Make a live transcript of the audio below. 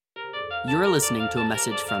You're listening to a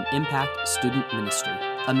message from Impact Student Ministry,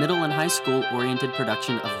 a middle and high school oriented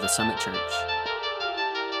production of the Summit Church.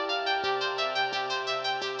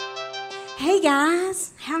 Hey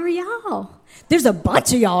guys, how are y'all? There's a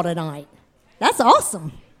bunch of y'all tonight. That's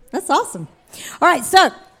awesome. That's awesome. All right,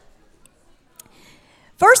 so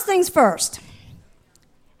first things first.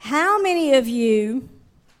 How many of you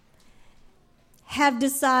have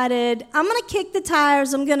decided, I'm going to kick the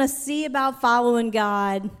tires, I'm going to see about following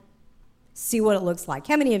God, see what it looks like?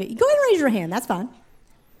 How many of you? Go ahead and raise your hand. That's fine.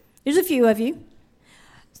 There's a few of you.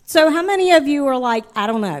 So how many of you are like, I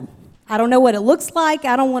don't know. I don't know what it looks like.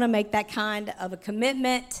 I don't want to make that kind of a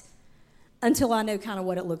commitment until I know kind of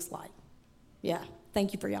what it looks like. Yeah,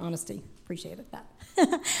 thank you for your honesty. Appreciated that.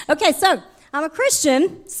 Okay, so I'm a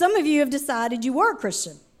Christian. Some of you have decided you were a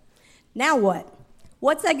Christian. Now what?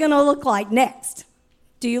 What's that going to look like next?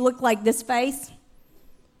 Do you look like this face?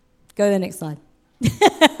 Go to the next slide.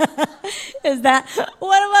 Is that,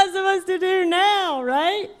 what am I supposed to do now,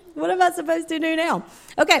 right? What am I supposed to do now?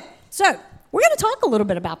 Okay, so we're going to talk a little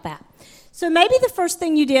bit about that. So maybe the first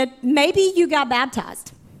thing you did, maybe you got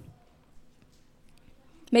baptized.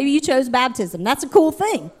 Maybe you chose baptism. That's a cool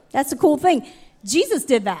thing. That's a cool thing. Jesus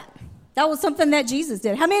did that. That was something that Jesus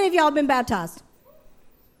did. How many of y'all have been baptized?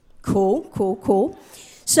 Cool, cool, cool.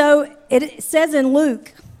 So it says in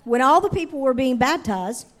Luke, when all the people were being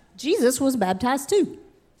baptized, Jesus was baptized too.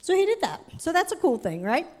 So he did that. So that's a cool thing,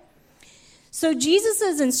 right? So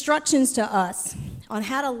Jesus' instructions to us on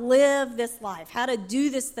how to live this life, how to do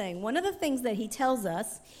this thing, one of the things that he tells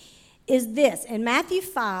us is this. In Matthew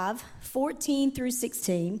 5:14 through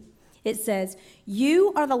 16, it says,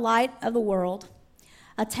 "You are the light of the world.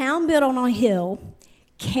 A town built on a hill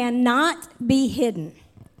cannot be hidden."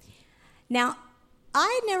 Now,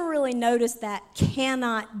 I had never really noticed that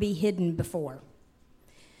 "cannot be hidden" before.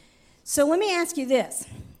 So let me ask you this.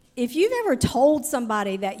 If you've ever told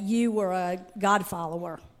somebody that you were a God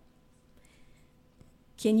follower,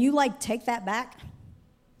 can you, take that back?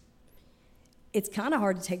 It's kind of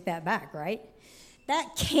hard to take that back, right?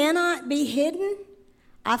 That "cannot be hidden"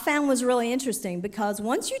 I found was really interesting because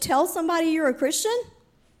once you tell somebody you're a Christian,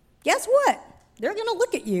 guess what? They're going to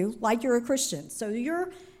look at you like you're a Christian. So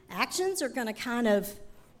your actions are going to kind of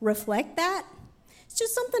reflect that. It's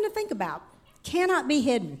just something to think about. Cannot be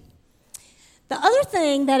hidden. The other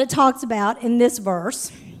thing that it talks about in this verse,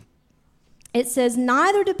 it says,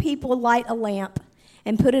 "Neither do people light a lamp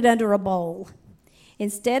and put it under a bowl.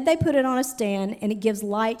 Instead, they put it on a stand, and it gives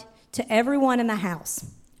light to everyone in the house."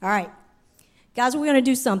 All right. Guys, we're going to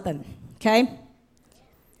do something, okay?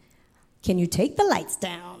 Can you take the lights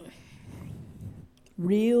down?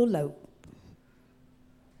 Real low.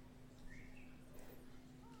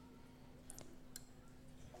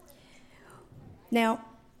 Now,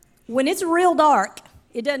 when it's real dark,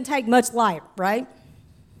 it doesn't take much light, right?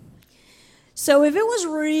 So if it was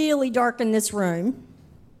really dark in this room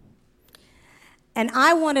and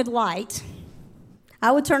I wanted light,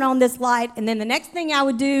 I would turn on this light, and then the next thing I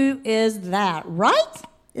would do is that, right?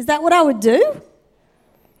 Is that what I would do?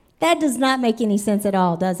 That does not make any sense at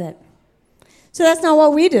all, does it? So that's not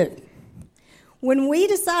what we do. When we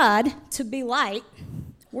decide to be light,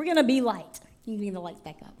 we're going to be light. You can bring the lights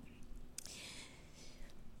back up.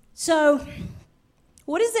 So,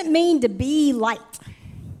 what does it mean to be light?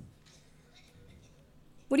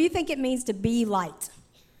 What do you think it means to be light?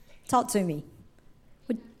 Talk to me.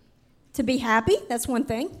 To be happy, that's one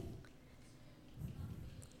thing.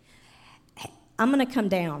 I'm going to come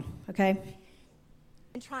down, okay?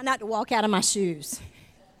 And try not to walk out of my shoes.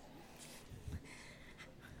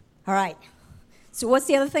 All right. So what's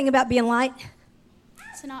the other thing about being light?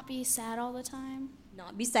 To not be sad all the time.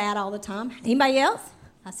 Not be sad all the time. Anybody else?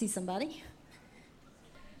 I see somebody.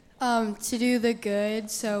 To do the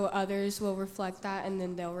good so others will reflect that, and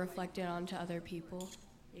then they'll reflect it onto other people.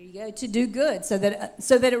 There you go. To do good so that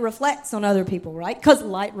it reflects on other people, right? Because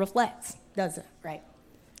light reflects, does it? Right.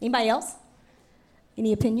 Anybody else?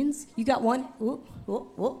 Any opinions? You got one? Ooh, ooh,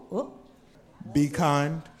 ooh, ooh. Be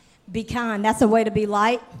kind. Be kind. That's a way to be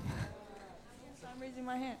light. Yes, I'm raising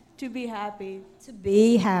my hand. To be happy. To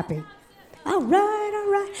be happy. All right,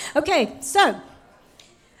 all right. Okay, so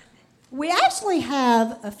we actually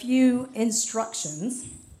have a few instructions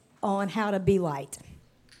on how to be light.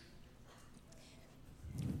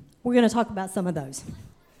 We're going to talk about some of those.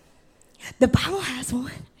 The Bible has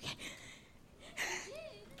one.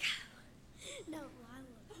 No,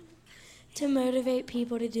 to motivate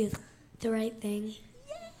people to do the right thing.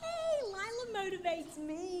 Yay! Lila motivates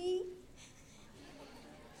me.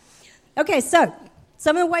 Okay, so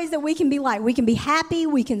some of the ways that we can be light. We can be happy.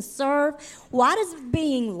 We can serve. Why does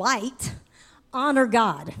being light honor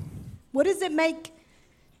God? What does it make?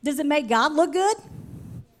 Does it make God look good?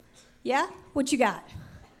 Yeah? What you got?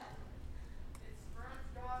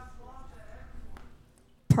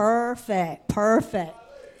 Perfect.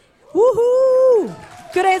 Woohoo!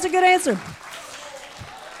 Good answer.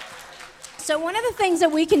 So one of the things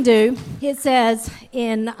that we can do, it says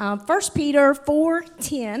in 1 Peter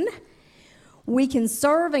 4:10, we can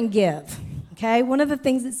serve and give. Okay? One of the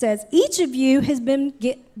things it says, each of you has been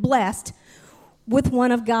blessed with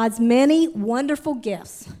one of God's many wonderful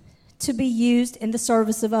gifts to be used in the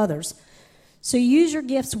service of others. So use your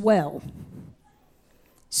gifts well.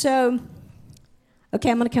 So, okay,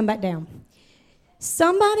 I'm going to come back down.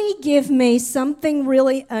 Somebody give me something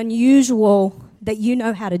really unusual that you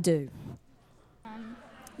know how to do.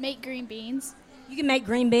 Make green beans. You can make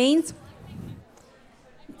green beans.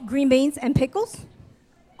 Green beans and pickles.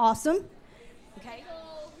 Awesome. Okay.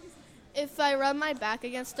 If I rub my back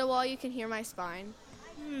against a wall, you can hear my spine.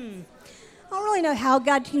 I don't really know how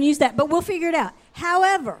God can use that, but we'll figure it out.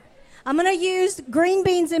 However, I'm going to use green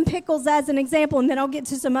beans and pickles as an example, and then I'll get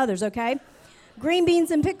to some others, okay? Green beans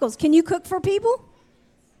and pickles. Can you cook for people?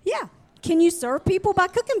 Yeah. Can you serve people by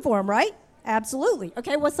cooking for them, right? Absolutely.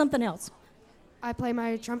 Okay, what's something else? I play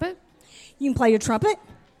my trumpet. You can play your trumpet?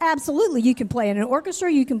 Absolutely. You can play in an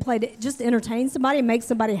orchestra. You can play to just entertain somebody and make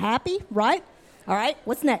somebody happy, right? All right,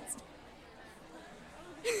 what's next?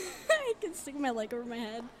 I can stick my leg over my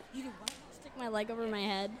head. You can what? Stick my leg over my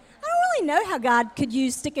head. I don't really know how God could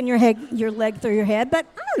use sticking your leg through your head, but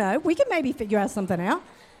I don't know. We could maybe figure out something out.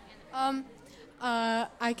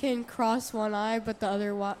 I can cross one eye, but the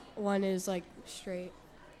other one is like straight.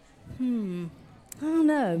 I don't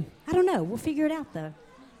know. We'll figure it out, though.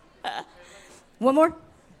 One more?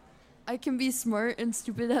 I can be smart and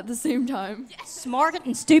stupid at the same time. Smart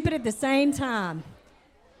and stupid at the same time.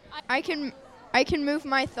 I can move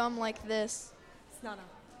my thumb like this. It's not on.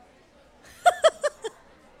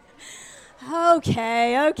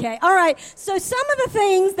 Okay. All right. So some of the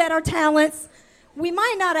things that are talents we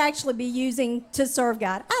might not actually be using to serve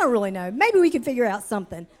God. I don't really know. Maybe we can figure out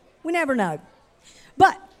something. We never know.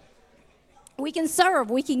 But we can serve.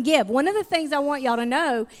 We can give. One of the things I want y'all to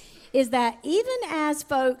know is that even as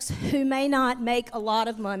folks who may not make a lot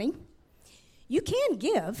of money, you can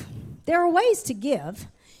give. There are ways to give.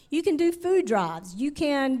 You can do food drives. You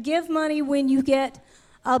can give money when you get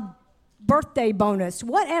a birthday bonus,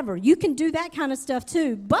 whatever. You can do that kind of stuff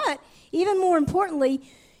too. But even more importantly,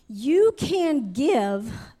 you can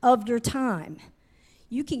give of your time.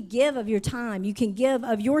 You can give of your time. You can give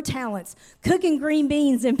of your talents. Cooking green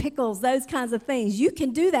beans and pickles, those kinds of things. You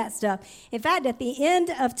can do that stuff. In fact, at the end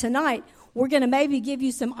of tonight, we're going to maybe give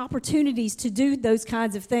you some opportunities to do those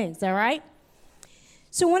kinds of things, all right?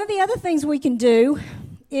 So one of the other things we can do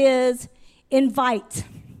is invite.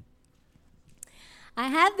 I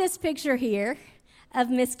have this picture here of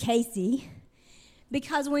Miss Casey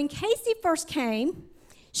because when Casey first came,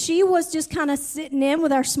 she was just kind of sitting in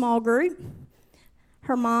with our small group,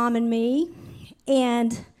 her mom and me,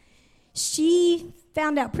 and she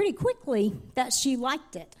found out pretty quickly that she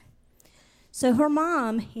liked it. So her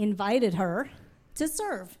mom invited her to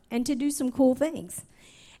serve and to do some cool things.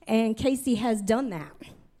 And Casey has done that.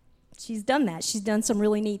 She's done that. She's done some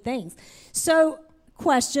really neat things. So,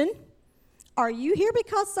 question, are you here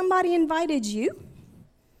because somebody invited you?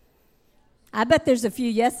 I bet there's a few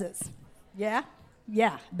yeses. Yeah,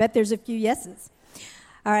 bet there's a few yeses.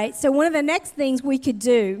 All right, so one of the next things we could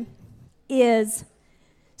do is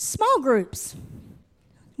small groups.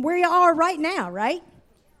 Where you are right now, right?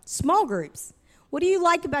 Small groups. What do you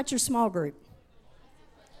like about your small group?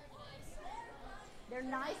 They're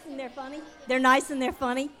nice and they're funny. They're nice and they're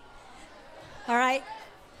funny. All right.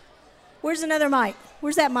 Where's another mic?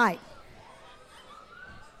 Where's that mic?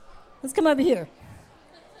 Let's come over here.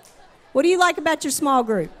 What do you like about your small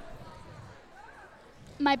group?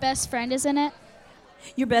 My best friend is in it.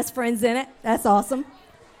 Your best friend's in it? That's awesome.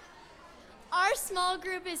 Our small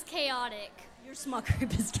group is chaotic. Your small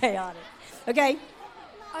group is chaotic. Okay.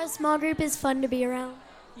 Our small group is fun to be around.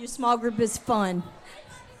 Your small group is fun.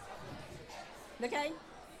 Okay.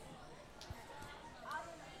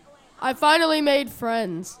 I finally made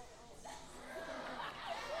friends.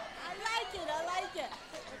 I like it.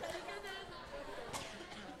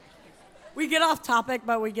 We get off topic,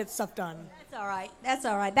 but we get stuff done. That's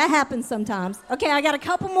all right. That happens sometimes. Okay, I got a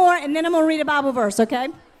couple more, and then I'm going to read a Bible verse, okay?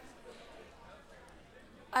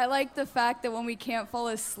 I like the fact that when we can't fall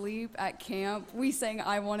asleep at camp, we sing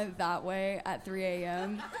I Want It That Way at 3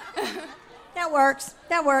 a.m. That works.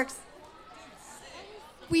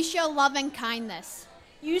 We show love and kindness.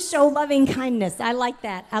 You show loving kindness. I like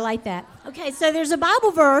that. Okay, so there's a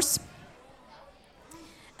Bible verse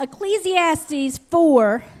Ecclesiastes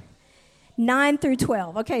 4, 9 through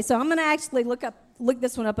 12. Okay, so I'm going to actually look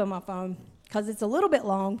this one up on my phone because it's a little bit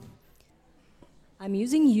long. I'm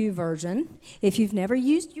using YouVersion. If you've never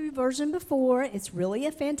used YouVersion before, it's really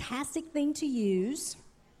a fantastic thing to use.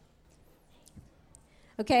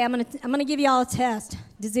 Okay, I'm gonna give y'all a test.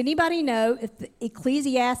 Does anybody know if the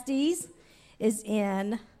Ecclesiastes is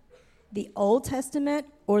in the Old Testament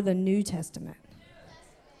or the New Testament?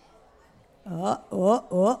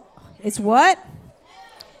 It's what?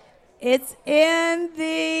 It's in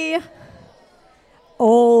the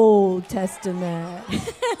Old Testament.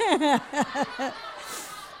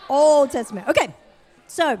 Old Testament. Okay,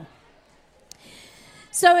 so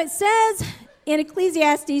it says in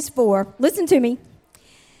Ecclesiastes 4, listen to me,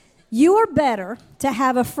 you are better to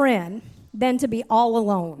have a friend than to be all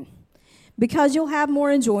alone, because you'll have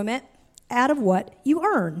more enjoyment out of what you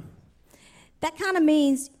earn. That kind of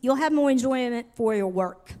means you'll have more enjoyment for your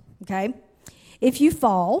work, okay? If you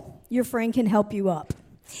fall, your friend can help you up.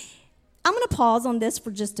 I'm going to pause on this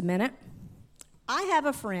for just a minute. I have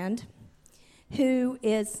a friend who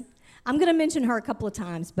is, I'm going to mention her a couple of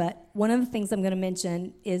times, but one of the things I'm going to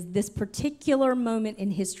mention is this particular moment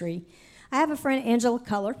in history. I have a friend, Angela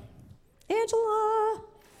Culler. Angela,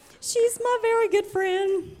 she's my very good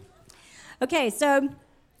friend. Okay, so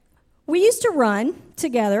we used to run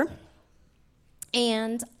together,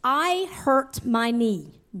 and I hurt my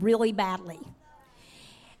knee really badly.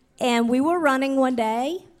 And we were running one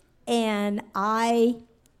day, and I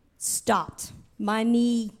stopped. My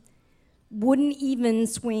knee wouldn't even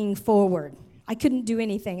swing forward. I couldn't do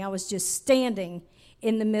anything. I was just standing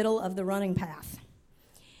in the middle of the running path.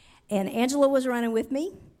 And Angela was running with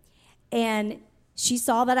me, and she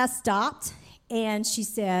saw that I stopped, and she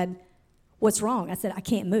said, "What's wrong?" I said, "I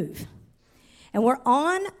can't move." And we're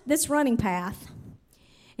on this running path,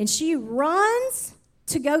 and she runs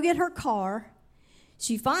to go get her car.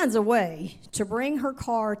 She finds a way to bring her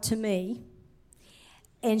car to me,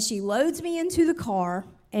 and she loads me into the car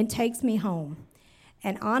and takes me home.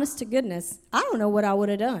 And honest to goodness, I don't know what I would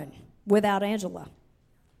have done without Angela.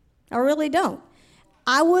 I really don't.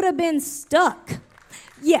 I would have been stuck.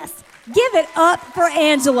 Yes, give it up for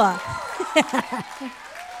Angela.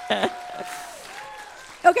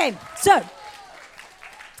 Okay, so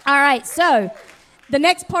the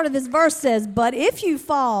next part of this verse says, "But if you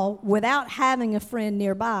fall without having a friend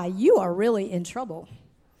nearby, you are really in trouble.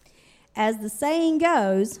 As the saying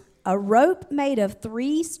goes, a rope made of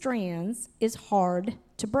 3 strands is hard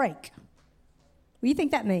to break." What do you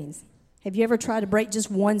think that means? Have you ever tried to break just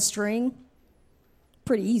one string?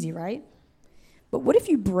 Pretty easy, right? But what if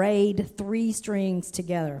you braid 3 strings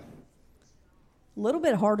together? A little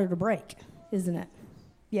bit harder to break, isn't it?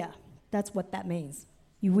 Yeah, that's what that means.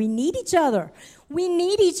 We need each other. We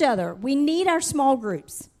need each other. We need our small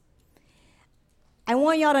groups. I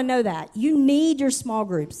want y'all to know that. You need your small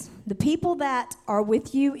groups. The people that are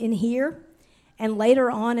with you in here and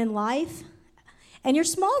later on in life. And your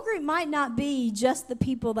small group might not be just the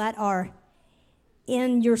people that are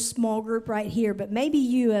in your small group right here, but maybe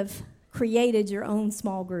you have created your own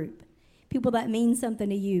small group. People that mean something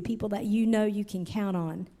to you, people that you know you can count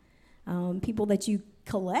on, people that you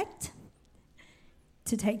collect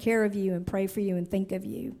to take care of you and pray for you and think of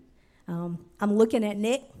you. I'm looking at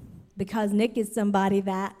Nick because Nick is somebody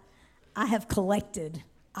that I have collected.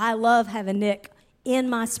 I love having Nick in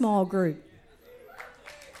my small group.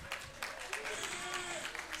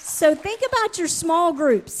 So think about your small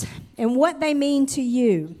groups and what they mean to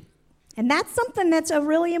you. And that's something that's a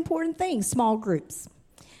really important thing, small groups.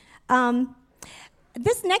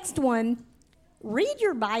 This next one, read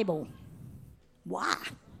your Bible. Why?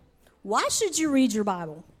 Why should you read your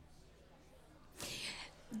Bible?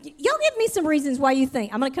 Y'all give me some reasons why you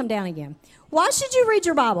think. I'm going to come down again. Why should you read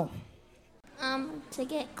your Bible? To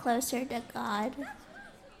get closer to God.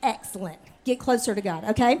 Excellent. Get closer to God,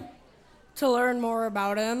 okay? To learn more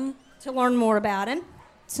about Him. To learn more about Him.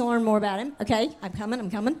 To learn more about Him. Okay, I'm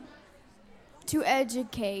coming. To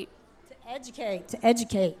educate. To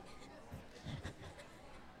educate.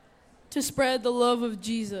 To spread the love of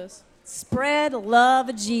Jesus. Spread the love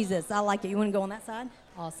of Jesus. I like it. You want to go on that side?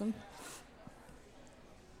 Awesome.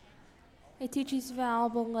 It teaches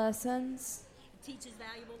valuable lessons. Teaches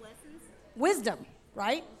valuable lessons. Wisdom,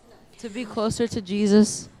 right? To be closer to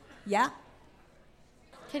Jesus. Yeah.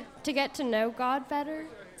 To get to know God better.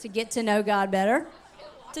 To get to know God better.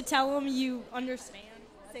 To tell Him you understand.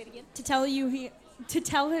 Say it again. To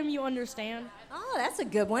tell Him you understand. Oh, that's a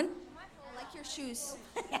good one. I like your shoes.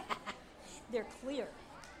 They're clear.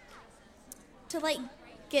 To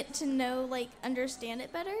get to know, understand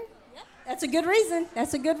it better. Yep. That's a good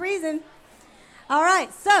reason. All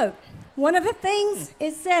right, so one of the things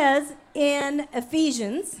it says in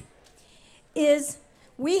Ephesians is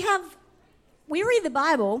we read the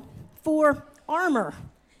Bible for armor.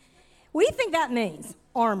 What do you think that means,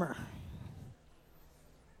 armor?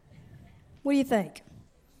 What do you think?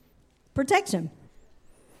 Protection.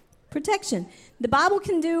 Protection. The Bible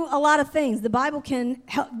can do a lot of things. The Bible can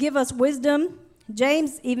help give us wisdom.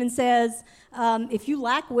 James even says, if you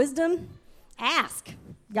lack wisdom, ask.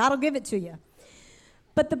 God will give it to you.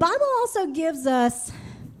 But the Bible also gives us,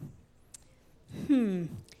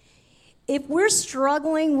 if we're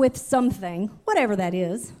struggling with something, whatever that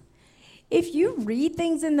is, if you read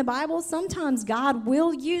things in the Bible, sometimes God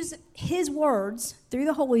will use his words through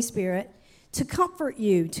the Holy Spirit to comfort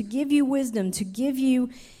you, to give you wisdom, to give you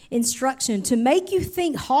instruction, to make you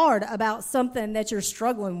think hard about something that you're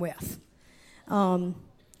struggling with. And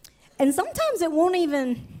sometimes it won't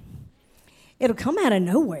even, it'll come out of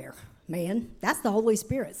nowhere, man. That's the Holy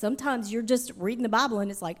Spirit. Sometimes you're just reading the Bible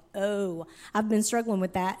and it's like, oh, I've been struggling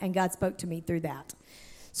with that and God spoke to me through that.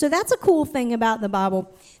 So that's a cool thing about the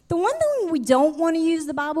Bible. The one thing we don't want to use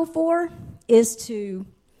the Bible for is to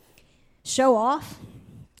show off,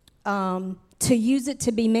 to use it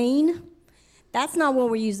to be mean. That's not what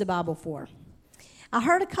we use the Bible for. I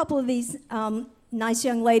heard a couple of these nice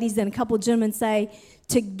young ladies and a couple of gentlemen say,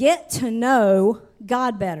 to get to know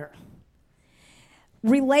God better.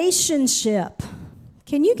 Relationship.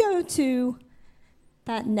 Can you go to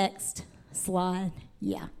that next slide?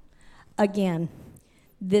 Yeah. Again,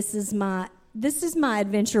 this is my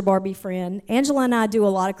adventure Barbie friend. Angela and I do a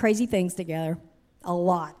lot of crazy things together. A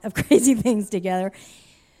lot of crazy things together.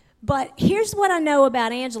 But here's what I know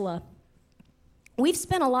about Angela. We've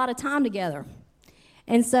spent a lot of time together.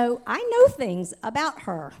 And so I know things about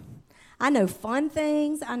her. I know fun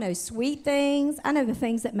things. I know sweet things. I know the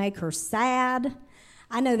things that make her sad.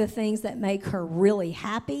 I know the things that make her really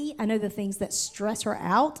happy. I know the things that stress her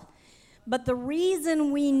out. But the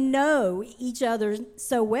reason we know each other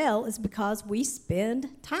so well is because we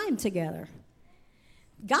spend time together.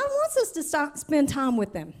 God wants us to spend time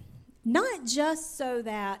with them. Not just so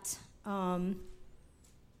that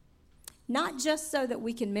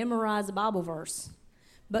we can memorize a Bible verse,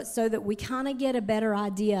 but so that we kind of get a better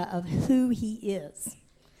idea of who he is.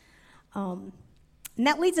 And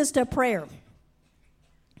that leads us to prayer.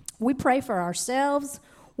 We pray for ourselves.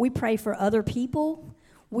 We pray for other people.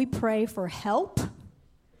 We pray for help.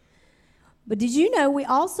 But did you know we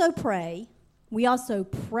also pray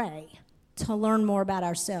to learn more about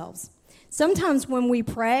ourselves? Sometimes when we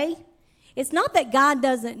pray, it's not that God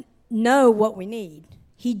doesn't know what we need.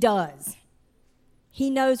 He does.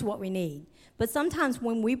 He knows what we need. But sometimes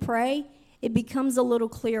when we pray, it becomes a little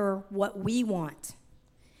clearer what we want.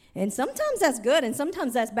 And sometimes that's good and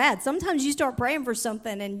sometimes that's bad. Sometimes you start praying for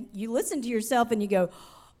something and you listen to yourself and you go,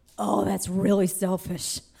 oh, that's really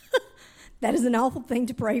selfish. That is an awful thing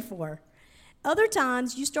to pray for. Other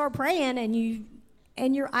times you start praying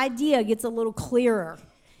and your idea gets a little clearer.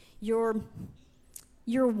 Your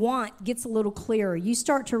want gets a little clearer. You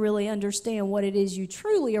start to really understand what it is you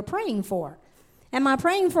truly are praying for. Am I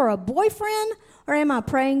praying for a boyfriend or am I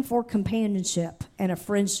praying for companionship and a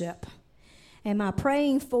friendship? Am I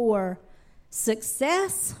praying for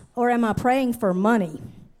success or am I praying for money?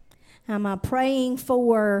 Am I praying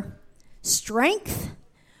for strength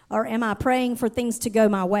or am I praying for things to go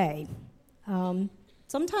my way?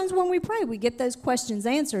 Sometimes when we pray, we get those questions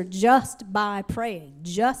answered just by praying,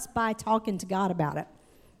 just by talking to God about it.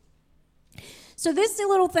 So this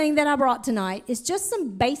little thing that I brought tonight is just some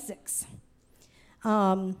basics.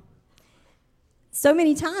 So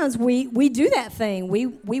many times we do that thing.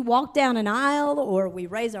 We walk down an aisle or we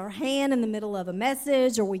raise our hand in the middle of a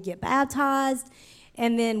message or we get baptized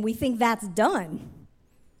and then we think that's done.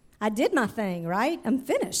 I did my thing, right? I'm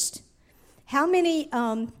finished. How many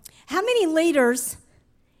leaders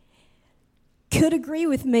could agree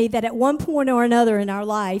with me that at one point or another in our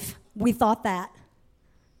life, we thought that?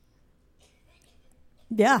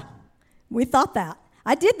 Yeah, we thought that.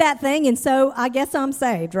 I did that thing, and so I guess I'm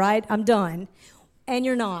saved, right? I'm done. And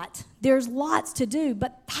you're not. There's lots to do,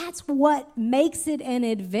 but that's what makes it an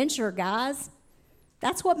adventure, guys.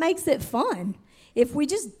 That's what makes it fun. If we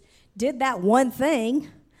just did that one thing,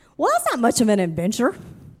 well, that's not much of an adventure,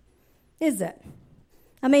 is it?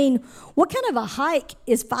 I mean, what kind of a hike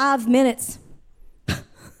is 5 minutes?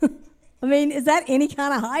 I mean, is that any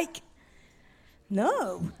kind of hike?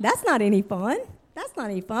 No, that's not any fun. That's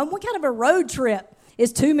not any fun. What kind of a road trip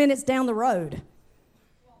is 2 minutes down the road?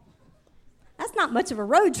 That's not much of a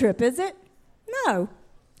road trip, is it? No.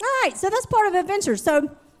 All right, so that's part of adventure. So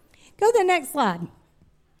go to the next slide.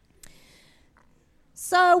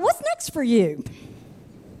 So, what's next for you?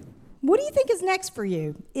 What do you think is next for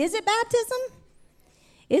you? Is it baptism?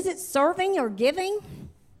 Is it serving or giving?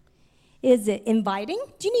 Is it inviting?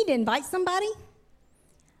 Do you need to invite somebody?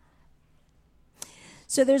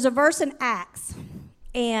 So there's a verse in Acts,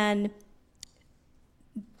 and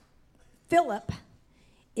Philip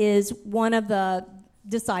is one of the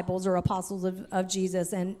disciples or apostles of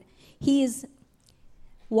Jesus, and he is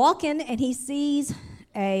walking and he sees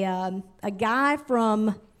a guy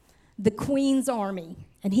from the Queen's army,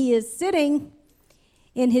 and he is sitting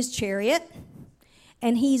in his chariot,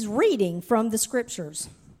 and he's reading from the scriptures.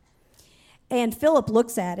 And Philip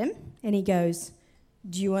looks at him, and he goes,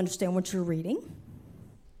 "Do you understand what you're reading?"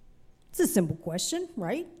 It's a simple question,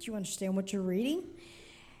 right? Do you understand what you're reading?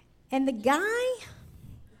 And the guy,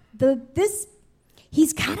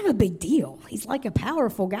 he's kind of a big deal. He's like a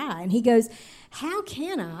powerful guy. And he goes, "How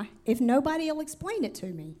can I if nobody will explain it to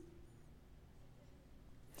me?"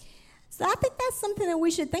 So I think that's something that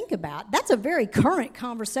we should think about. That's a very current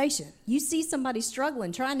conversation. You see somebody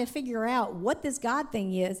struggling, trying to figure out what this God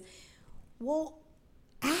thing is. Well,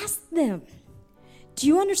 ask them. Do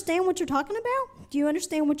you understand what you're talking about? Do you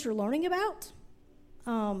understand what you're learning about?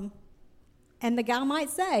 And the guy might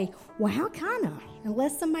say, "Well, how can I?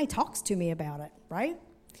 Unless somebody talks to me about it," right?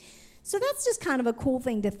 So that's just kind of a cool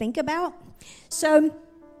thing to think about. So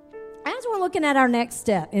as we're looking at our next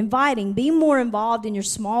step, inviting, being more involved in your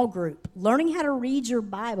small group, learning how to read your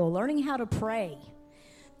Bible, learning how to pray,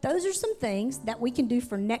 those are some things that we can do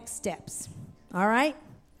for next steps, all right?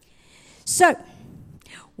 So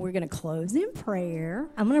we're going to close in prayer.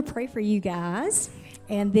 I'm going to pray for you guys,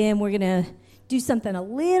 and then we're going to do something a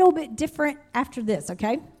little bit different after this,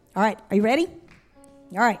 okay? All right, are you ready?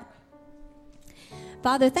 All right.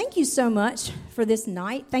 Father, thank you so much for this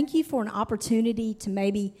night. Thank you for an opportunity to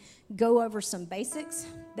maybe go over some basics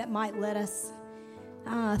that might let us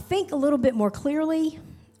think a little bit more clearly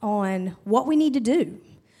on what we need to do.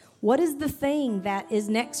 What is the thing that is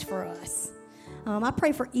next for us? I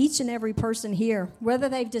pray for each and every person here, whether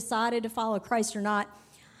they've decided to follow Christ or not.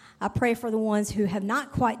 I pray for the ones who have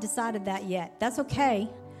not quite decided that yet. That's okay.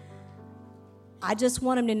 I just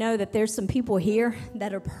want them to know that there's some people here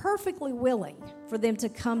that are perfectly willing for them to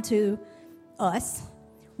come to us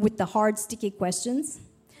with the hard, sticky questions,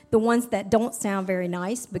 the ones that don't sound very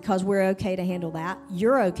nice, because we're okay to handle that.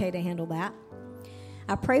 You're okay to handle that.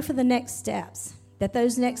 I pray for the next steps, that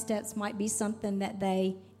those next steps might be something that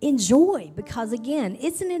they enjoy, because, again,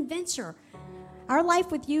 it's an adventure. Our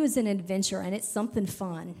life with you is an adventure, and it's something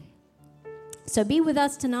fun. So be with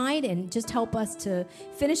us tonight and just help us to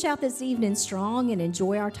finish out this evening strong and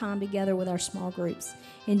enjoy our time together with our small groups.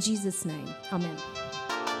 In Jesus' name, amen.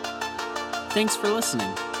 Thanks for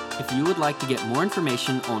listening. If you would like to get more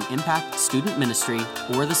information on Impact Student Ministry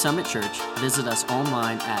or the Summit Church, visit us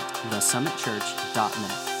online at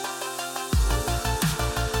thesummitchurch.net.